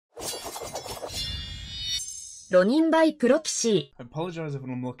Ronin by Proxy. I apologise if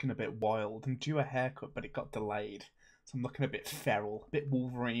I'm looking a bit wild. I'm due a haircut, but it got delayed. So I'm looking a bit feral, a bit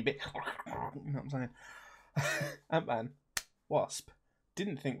Wolverine, a bit... You know what I'm saying? Ant-Man, Wasp.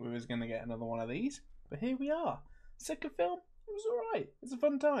 Didn't think we was going to get another one of these, but here we are. Second film, it was alright. It's a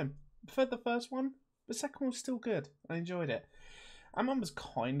fun time. Preferred the first one, but the second one was still good. I enjoyed it. Ant-Man was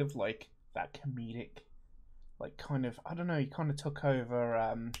kind of like that comedic, like kind of, I don't know, he kind of took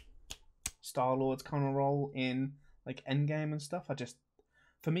over Star-Lord's kind of role in like Endgame and stuff.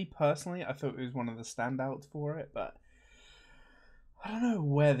 For me personally, I thought it was one of the standouts for it, but I don't know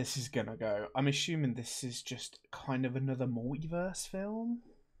where this is gonna go. I'm assuming this is just kind of another multiverse film.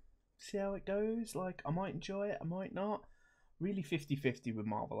 See how it goes. Like, I might enjoy it, I might not. Really 50-50 with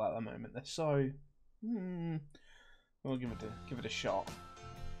Marvel at the moment. They're so... We'll give it a shot.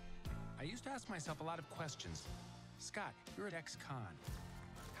 I used to ask myself a lot of questions. Scott, you're at ex-con.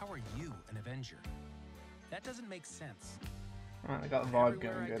 How are you an Avenger? That doesn't make sense. Alright, I got the vibe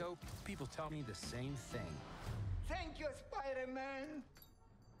going good. Go, people tell me the same thing. Thank you, Spider-Man!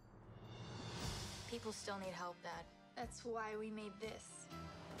 People still need help, Dad. That's why we made this.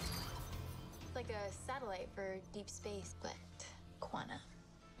 It's like a satellite for deep space, but Quanta.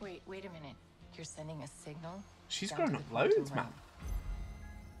 Wait a minute. You're sending a signal? She's grown up loads, man.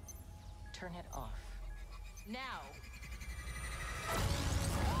 Turn it off. Now!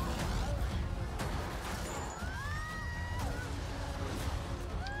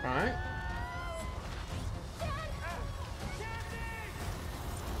 Alright.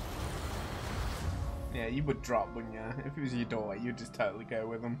 Yeah, you would drop, wouldn't you? If it was your daughter, you'd just totally go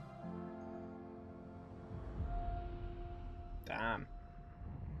with them. Damn.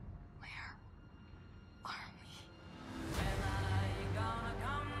 Where are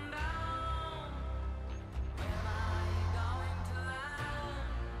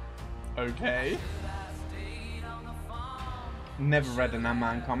we? Okay. Never read an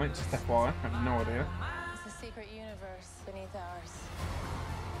Ant-Man comic, just FYI. I have no idea. It's a secret universe beneath ours.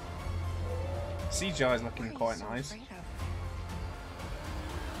 CGI is looking quite nice.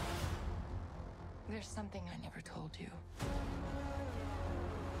 There's something I never told you.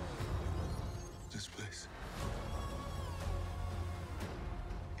 This place.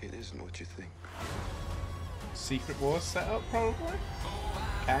 It isn't what you think. Secret Wars setup, probably?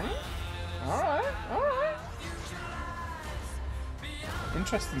 Okay. Alright, alright.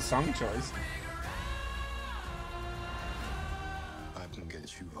 Interesting song choice. I can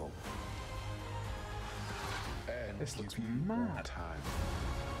get you home. And This looks give you more mad. time.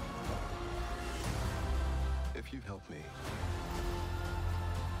 If you help me.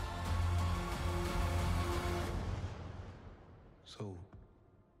 So,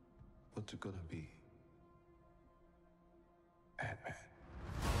 what's it gonna be? Ant-Man.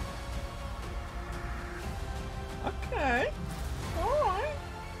 Okay. Alright.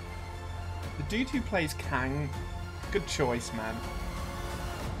 The dude who plays Kang, good choice, man.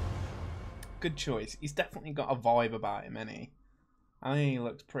 Good choice. He's definitely got a vibe about him, ain't he? I think he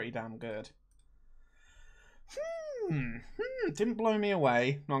looks pretty damn good. Didn't blow me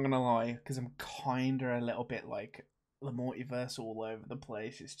away, not gonna lie, because I'm kinda a little bit like the multiverse all over the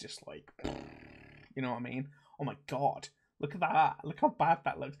place. It's just like, you know what I mean? Oh my god, look at that! Look how bad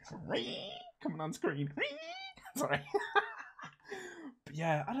that looks. Coming on screen. Sorry. But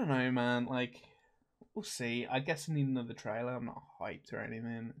yeah, I don't know, man. Like, we'll see. I guess I need another trailer. I'm not hyped or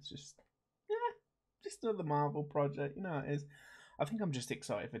anything. It's just, yeah, just another Marvel project. You know how it is. I think I'm just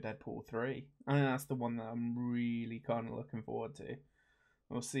excited for Deadpool 3. I think that's the one that I'm really kind of looking forward to.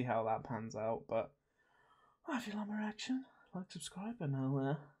 We'll see how that pans out. But if you like my reaction, like, subscribe, and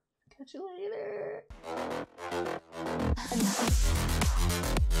I'll catch you later.